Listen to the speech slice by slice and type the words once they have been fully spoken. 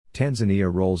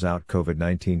Tanzania rolls out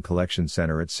COVID-19 collection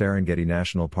center at Serengeti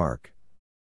National Park.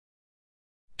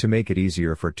 To make it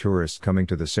easier for tourists coming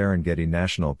to the Serengeti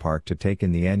National Park to take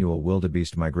in the annual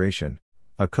wildebeest migration,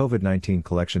 a COVID-19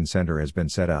 collection center has been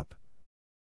set up.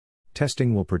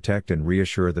 Testing will protect and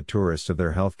reassure the tourists of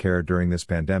their health care during this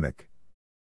pandemic.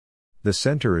 The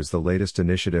center is the latest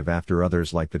initiative after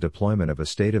others like the deployment of a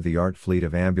state-of-the-art fleet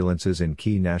of ambulances in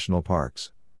key national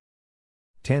parks.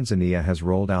 Tanzania has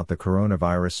rolled out the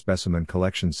Coronavirus Specimen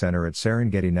Collection Center at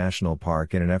Serengeti National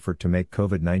Park in an effort to make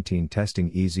COVID-19 testing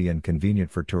easy and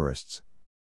convenient for tourists.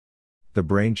 The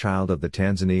brainchild of the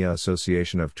Tanzania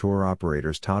Association of Tour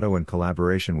Operators TATO in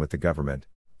collaboration with the government,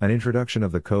 an introduction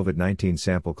of the COVID-19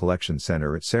 Sample Collection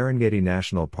Center at Serengeti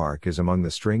National Park is among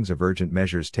the strings of urgent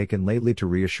measures taken lately to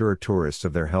reassure tourists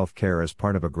of their health care as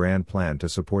part of a grand plan to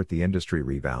support the industry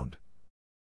rebound.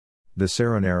 The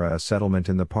Seronera, a settlement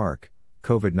in the park,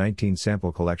 COVID-19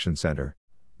 Sample Collection Center,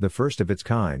 the first of its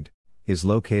kind, is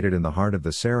located in the heart of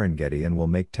the Serengeti and will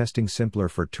make testing simpler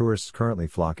for tourists currently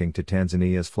flocking to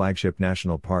Tanzania's flagship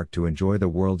national park to enjoy the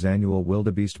world's annual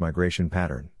wildebeest migration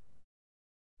pattern.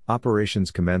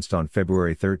 Operations commenced on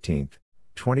February 13,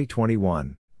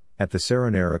 2021, at the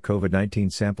Seronera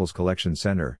COVID-19 Samples Collection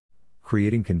Center,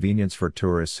 creating convenience for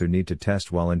tourists who need to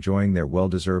test while enjoying their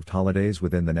well-deserved holidays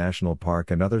within the national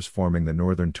park and others forming the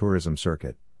northern tourism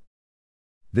circuit.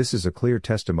 This is a clear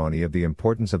testimony of the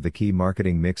importance of the key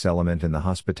marketing mix element in the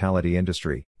hospitality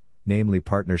industry, namely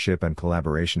partnership and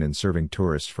collaboration in serving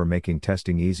tourists for making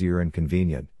testing easier and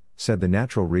convenient, said the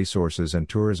Natural Resources and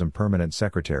Tourism Permanent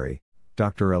Secretary,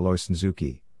 Dr. Alois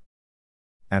Nzuki.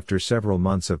 After several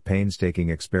months of painstaking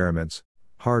experiments,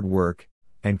 hard work,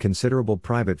 and considerable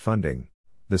private funding,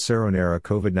 the Seronera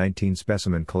COVID-19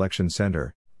 Specimen Collection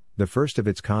Center, the first of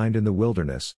its kind in the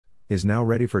wilderness, is now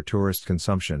ready for tourist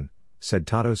consumption, said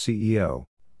TATO CEO,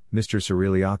 Mr.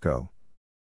 Cyril Ako.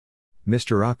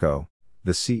 Mr. Ako,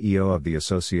 the CEO of the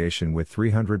association with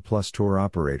 300-plus tour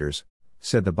operators,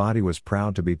 said the body was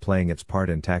proud to be playing its part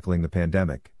in tackling the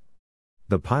pandemic.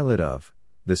 The pilot of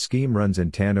the scheme runs in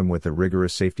tandem with the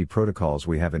rigorous safety protocols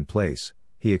we have in place,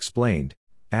 he explained,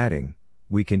 adding,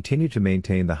 "We continue to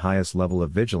maintain the highest level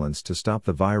of vigilance to stop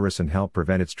the virus and help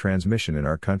prevent its transmission in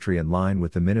our country in line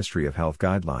with the Ministry of Health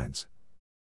guidelines.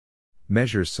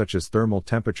 Measures such as thermal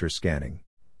temperature scanning,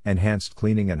 enhanced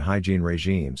cleaning and hygiene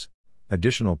regimes,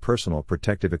 additional personal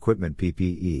protective equipment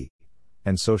PPE,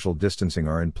 and social distancing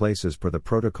are in place as per the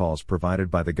protocols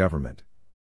provided by the government.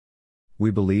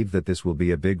 We believe that this will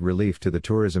be a big relief to the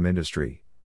tourism industry.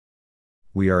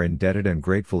 We are indebted and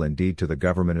grateful indeed to the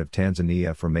government of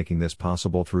Tanzania for making this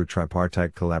possible through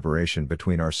tripartite collaboration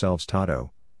between ourselves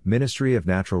TATO, Ministry of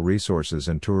Natural Resources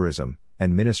and Tourism,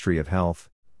 and Ministry of Health,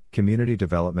 Community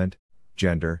Development,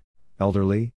 Gender,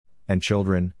 Elderly, and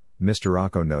Children," Mr.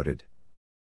 Ako noted.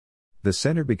 The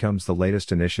center becomes the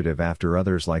latest initiative after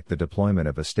others like the deployment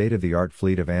of a state-of-the-art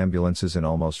fleet of ambulances in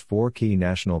almost 4 key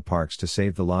national parks to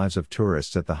save the lives of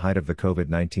tourists at the height of the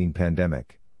COVID-19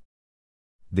 pandemic.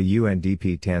 The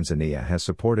UNDP Tanzania has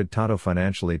supported TATO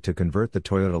financially to convert the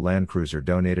Toyota Land Cruiser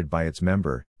donated by its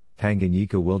member,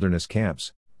 Tanganyika Wilderness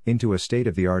Camps, into a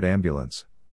state-of-the-art ambulance.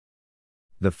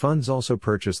 The funds also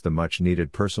purchased the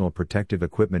much-needed personal protective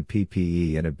equipment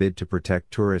PPE in a bid to protect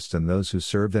tourists and those who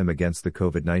serve them against the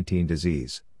COVID-19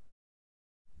 disease.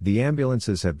 The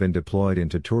ambulances have been deployed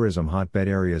into tourism hotbed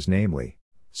areas namely,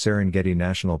 Serengeti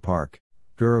National Park,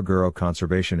 Ngorongoro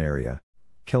Conservation Area,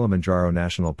 Kilimanjaro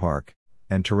National Park,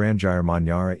 and Tarangire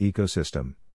Manyara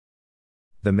Ecosystem.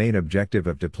 The main objective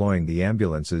of deploying the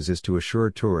ambulances is to assure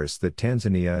tourists that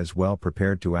Tanzania is well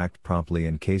prepared to act promptly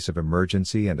in case of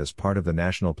emergency and as part of the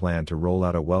national plan to roll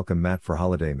out a welcome mat for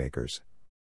holidaymakers.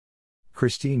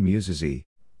 Christine Muzizi,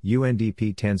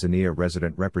 UNDP Tanzania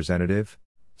resident representative,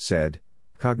 said,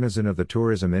 "Cognizant of the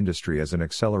tourism industry as an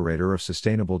accelerator of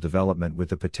sustainable development with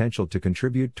the potential to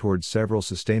contribute towards several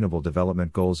Sustainable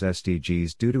Development Goals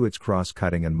 (SDGs) due to its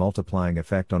cross-cutting and multiplying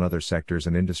effect on other sectors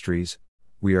and industries,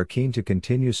 we are keen to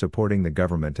continue supporting the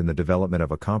government in the development of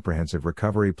a comprehensive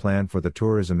recovery plan for the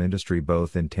tourism industry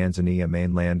both in Tanzania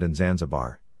mainland and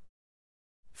Zanzibar."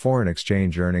 Foreign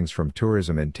exchange earnings from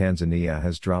tourism in Tanzania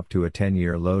has dropped to a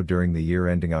 10-year low during the year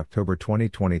ending October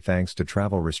 2020 thanks to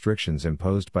travel restrictions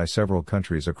imposed by several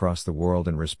countries across the world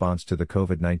in response to the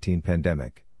COVID-19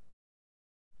 pandemic.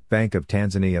 Bank of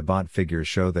Tanzania BOT figures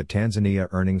show that Tanzania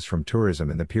earnings from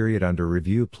tourism in the period under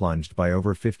review plunged by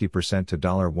over 50% to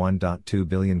 $1.2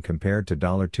 billion compared to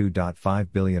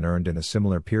 $2.5 billion earned in a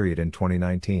similar period in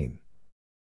 2019.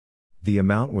 The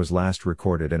amount was last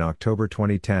recorded in October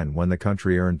 2010 when the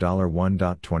country earned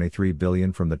 $1.23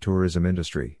 billion from the tourism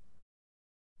industry.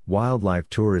 Wildlife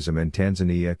tourism in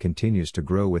Tanzania continues to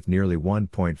grow with nearly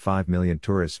 1.5 million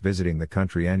tourists visiting the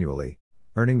country annually,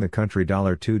 earning the country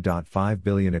 $2.5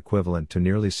 billion, equivalent to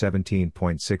nearly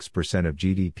 17.6% of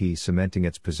GDP, cementing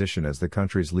its position as the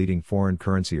country's leading foreign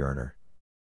currency earner.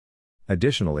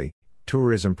 Additionally,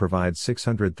 tourism provides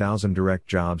 600,000 direct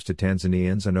jobs to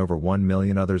Tanzanians and over 1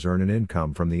 million others earn an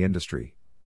income from the industry.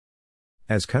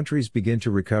 As countries begin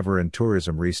to recover and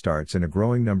tourism restarts in a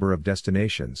growing number of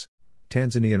destinations,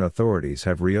 Tanzanian authorities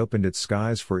have reopened its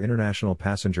skies for international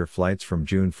passenger flights from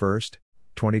June 1,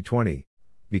 2020,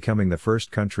 becoming the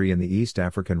first country in the East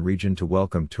African region to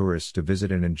welcome tourists to visit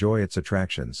and enjoy its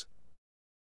attractions.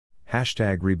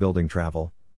 #Rebuilding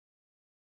Travel